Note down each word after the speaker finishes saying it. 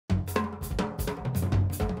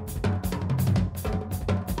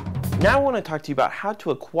Now I want to talk to you about how to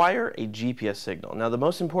acquire a GPS signal. Now the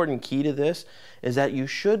most important key to this is that you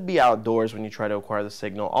should be outdoors when you try to acquire the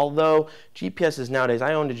signal. Although GPS is nowadays,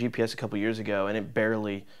 I owned a GPS a couple years ago and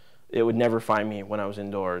it would never find me when I was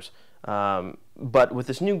indoors. But with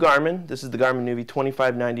this new Garmin, this is the Garmin Nuvi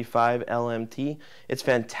 2595 LMT, it's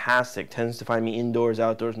fantastic. Tends to find me indoors,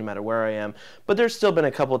 outdoors, no matter where I am. But there's still been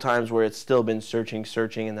a couple times where it's still been searching,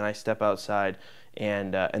 and then I step outside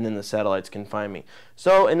and then the satellites can find me.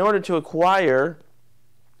 So in order to acquire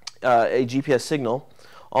a GPS signal,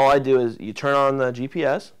 all I do is you turn on the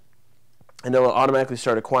GPS and it will automatically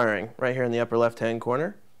start acquiring right here in the upper left hand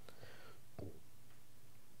corner.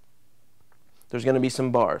 There's going to be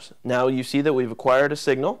some bars. Now you see that we've acquired a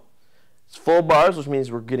signal. It's full bars, which means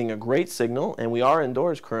we're getting a great signal, and we are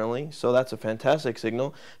indoors currently, so that's a fantastic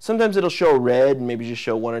signal. Sometimes it'll show red and maybe just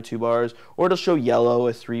show 1 or 2 bars, or it'll show yellow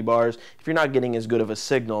with 3 bars if you're not getting as good of a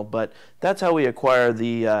signal. But that's how we acquire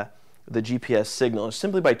the GPS signal,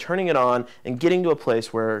 simply by turning it on and getting to a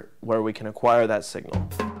place where we can acquire that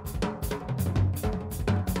signal.